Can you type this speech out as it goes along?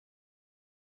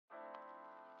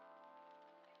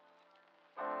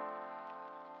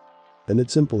In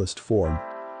its simplest form,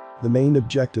 the main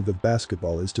objective of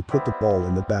basketball is to put the ball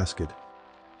in the basket.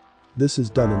 This is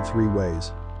done in 3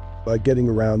 ways. By getting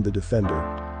around the defender,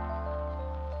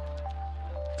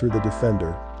 through the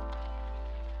defender,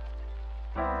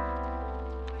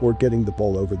 or getting the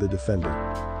ball over the defender.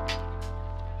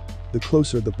 The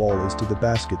closer the ball is to the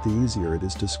basket, the easier it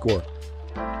is to score.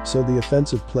 So the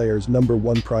offensive player's number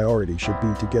 1 priority should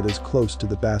be to get as close to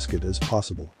the basket as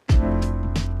possible.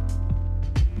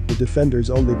 The defender's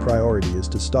only priority is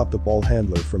to stop the ball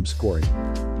handler from scoring.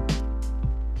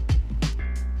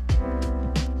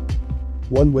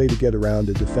 One way to get around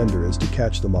a defender is to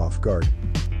catch them off guard.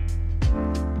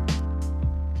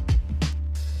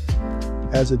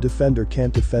 As a defender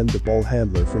can't defend the ball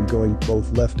handler from going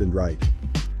both left and right,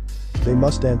 they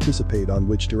must anticipate on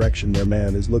which direction their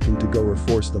man is looking to go or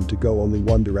force them to go only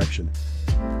one direction.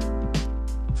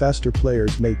 Faster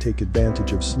players may take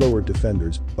advantage of slower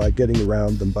defenders by getting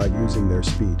around them by using their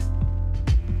speed.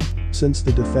 Since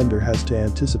the defender has to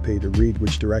anticipate or read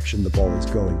which direction the ball is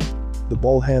going, the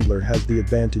ball handler has the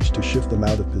advantage to shift them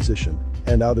out of position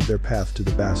and out of their path to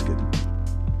the basket.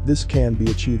 This can be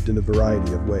achieved in a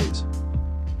variety of ways.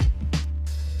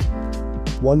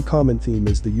 One common theme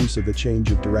is the use of a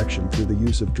change of direction through the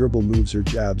use of dribble moves or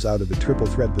jabs out of a triple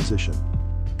threat position,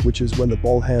 which is when the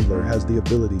ball handler has the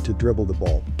ability to dribble the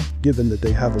ball, given that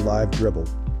they have a live dribble,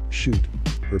 shoot,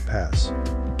 or pass.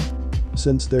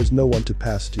 Since there's no one to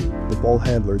pass to, the ball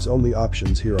handler's only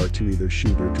options here are to either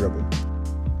shoot or dribble.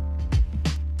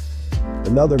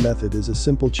 Another method is a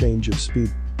simple change of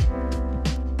speed.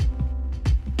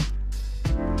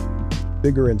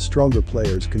 Bigger and stronger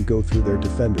players can go through their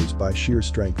defenders by sheer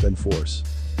strength and force.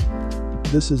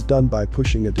 This is done by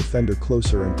pushing a defender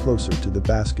closer and closer to the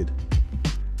basket.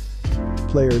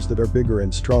 Players that are bigger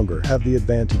and stronger have the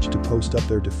advantage to post up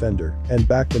their defender and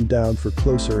back them down for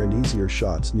closer and easier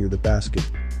shots near the basket.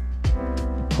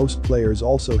 Post players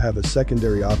also have a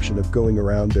secondary option of going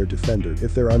around their defender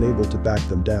if they're unable to back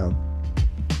them down.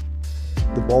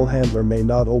 The ball handler may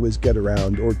not always get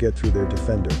around or get through their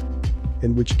defender,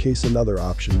 in which case another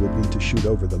option would be to shoot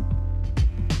over them.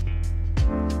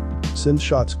 Since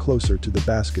shots closer to the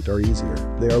basket are easier,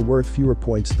 they are worth fewer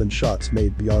points than shots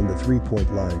made beyond the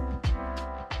 3-point line.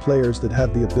 Players that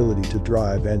have the ability to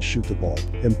drive and shoot the ball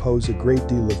impose a great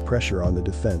deal of pressure on the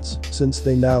defense, since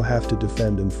they now have to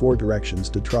defend in 4 directions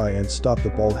to try and stop the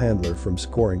ball handler from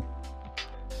scoring.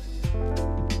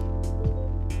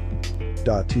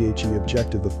 The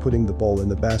objective of putting the ball in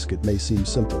the basket may seem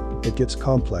simple. It gets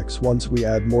complex once we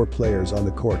add more players on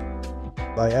the court.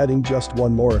 By adding just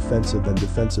one more offensive and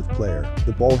defensive player,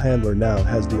 the ball handler now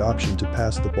has the option to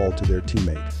pass the ball to their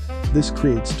teammate. This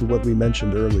creates to what we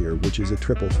mentioned earlier, which is a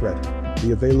triple threat.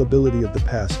 The availability of the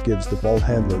pass gives the ball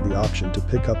handler the option to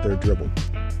pick up their dribble,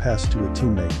 pass to a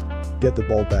teammate, get the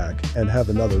ball back, and have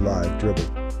another live dribble.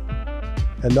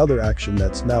 Another action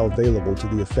that's now available to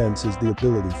the offense is the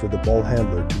ability for the ball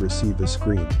handler to receive a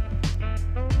screen.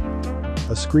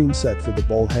 A screen set for the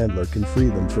ball handler can free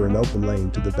them for an open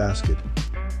lane to the basket,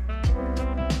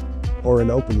 or an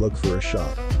open look for a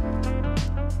shot.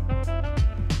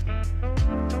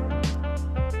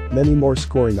 Many more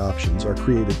scoring options are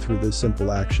created through this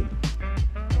simple action.